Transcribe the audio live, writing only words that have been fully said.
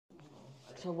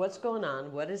So what's going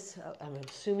on? What is? I'm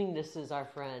assuming this is our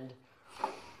friend.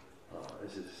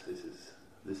 This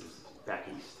is back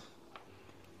east.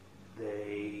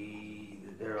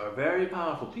 There are very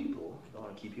powerful people that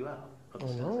want to keep you out. Oh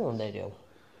no, they do.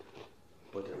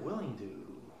 But they're willing to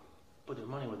put their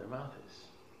money where their mouth is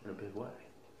in a big way.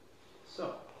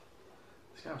 So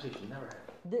this conversation never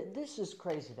happened. This is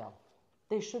crazy though.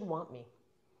 They should want me.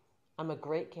 I'm a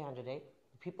great candidate.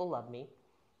 People love me.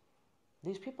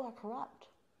 These people are corrupt.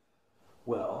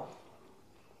 Well,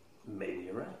 maybe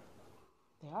you're right.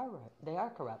 They are right. They are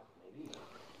corrupt. Maybe.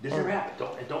 This never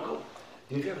happened. Don't go.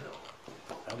 Do me a favor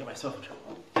though. I'll get myself in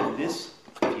trouble.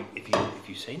 If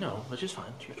you say no, which is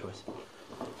fine, it's your choice.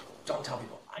 Don't tell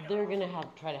people. They're gonna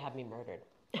try to have me murdered.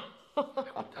 I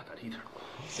wouldn't doubt that either.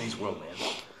 Today's world, man.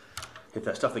 If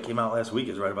that stuff that came out last week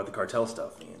is right about the cartel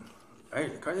stuff, man.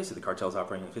 They said the cartel's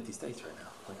operating in 50 states right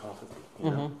now, like all 50. You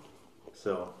know?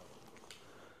 So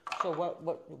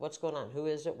what's going on? Who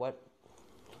is it? What?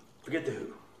 Forget the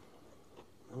who.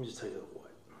 Let me just tell you the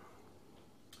what.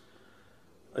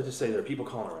 Let's just say there are people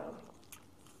calling around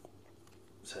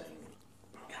saying,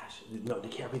 gosh, no, they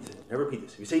can't repeat this. Never repeat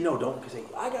this. If you say no, don't, because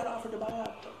I got offered to buy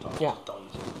out. Don't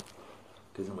use it.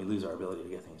 Because then we lose our ability to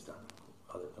get things done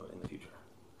in the future.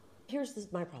 Here's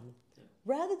my problem.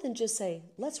 Rather than just say,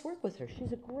 let's work with her,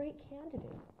 she's a great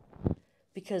candidate.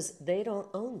 Because they don't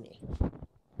own me.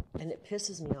 And it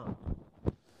pisses me off.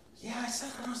 Yeah, I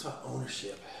don't know it's about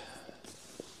ownership.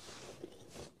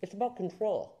 It's about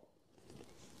control.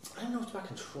 I don't know it's about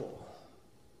control.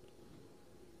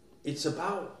 It's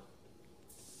about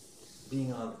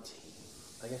being on the team.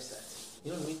 I guess that's,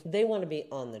 you know what I mean? They want to be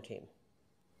on the team.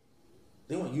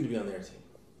 They want you to be on their team.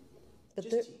 But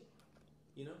just team.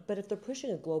 You know? But if they're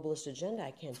pushing a globalist agenda,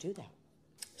 I can't do that.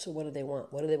 So what do they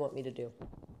want? What do they want me to do?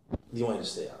 They want you to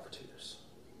stay out for 2 years.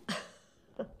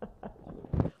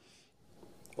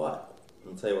 But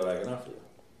I'll tell you what I can offer you.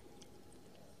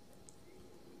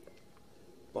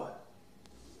 But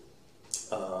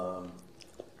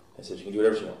I said you can do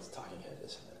whatever you want. It's a talking head,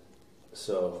 this and that.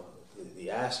 So the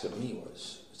ask of me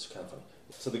was, it's kind of funny.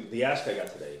 So the ask I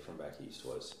got today from back east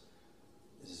was,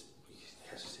 it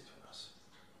has to stay between us.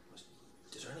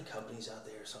 Is there any companies out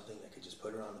there or something that could just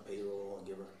put her on the payroll and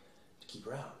give her to keep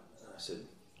her out? And I said,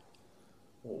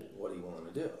 well, what do you want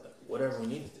them to do? Like, whatever we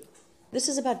need to do. This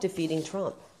is about defeating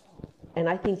Trump. And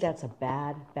I think that's a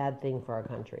bad thing for our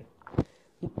country.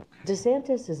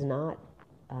 DeSantis is not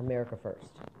America first.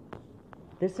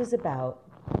 This is about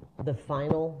the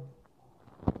final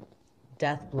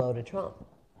death blow to Trump.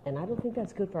 And I don't think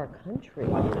that's good for our country.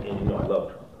 And you know I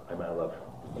love Trump. I love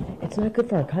Trump. It's not good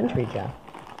for our country, Jeff.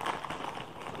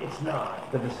 It's not.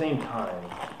 But at the same time,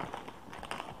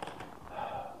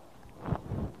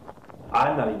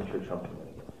 I'm not even sure Trump can win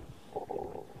again.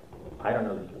 I don't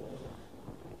know that he can win again.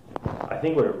 I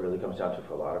think what it really comes down to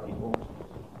for a lot of people,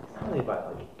 it's not really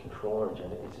about like control or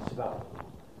agenda. It's just about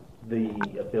the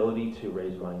ability to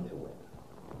raise money to win.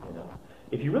 You know,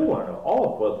 if you really want to know, all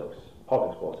of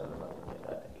politics boils down to money.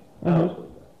 I think. I always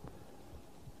believe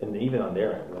that. And even on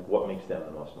their end, like what makes them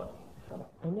the most money?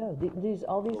 I know.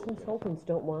 All these consultants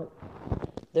don't want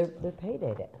their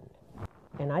payday to end.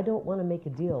 And I don't want to make a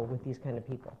deal with these kind of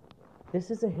people. This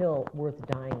is a hill worth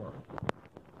dying on.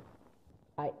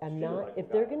 I'm not, if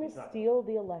they're going to steal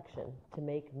the election to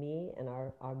make me and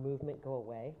our movement go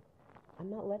away,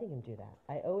 I'm not letting them do that.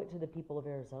 I owe it to the people of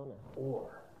Arizona.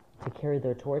 Or to carry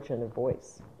their torch and their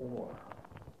voice. Or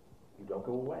you don't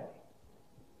go away,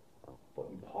 but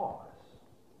you pause.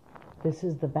 This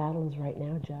is the battles right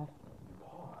now, Jeff. You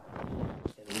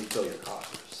pause and refill your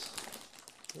coffers.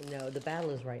 No, the battle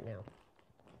is right now.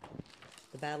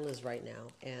 The battle is right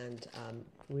now, and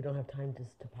we don't have time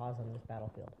to pause on this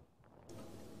battlefield.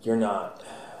 You're not.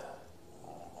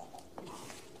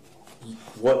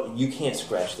 You can't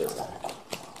scratch their back.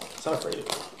 It's not afraid of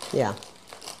you. Yeah.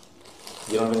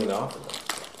 You don't have anything to offer them,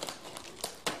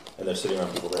 and they're sitting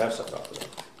around people that have stuff to offer them.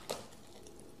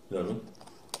 You know what I mean?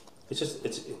 It's just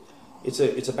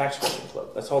it's a back scratching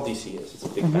club. That's all DC is. It's a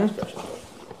big back scratching club.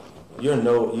 You're in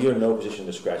no position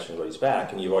to scratch anybody's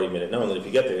back, and you've already made it known that if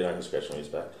you get there, you're not going to scratch anybody's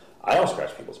back. I don't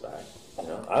scratch people's back. You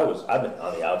know, I've been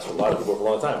on the outs with a lot of people for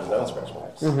a long time because I don't scratch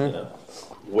backs. You know,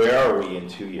 where are we in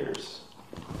 2 years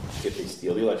if they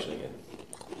steal the election again?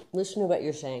 Listen to what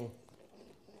you're saying.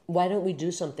 Why don't we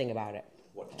do something about it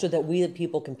so that we the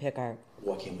people can pick our...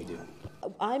 What can we do?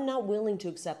 I'm not willing to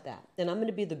accept that. And I'm going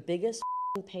to be the biggest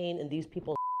pain in these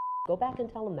people's... Go back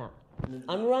and tell them that.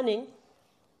 I'm running,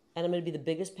 and I'm going to be the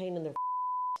biggest pain in their...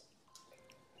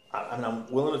 I'm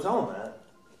willing to tell them that.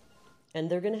 And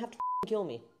they're going to have to kill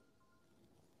me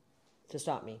to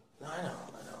stop me. No, I know.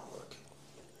 Look,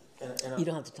 and and You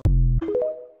don't have to tell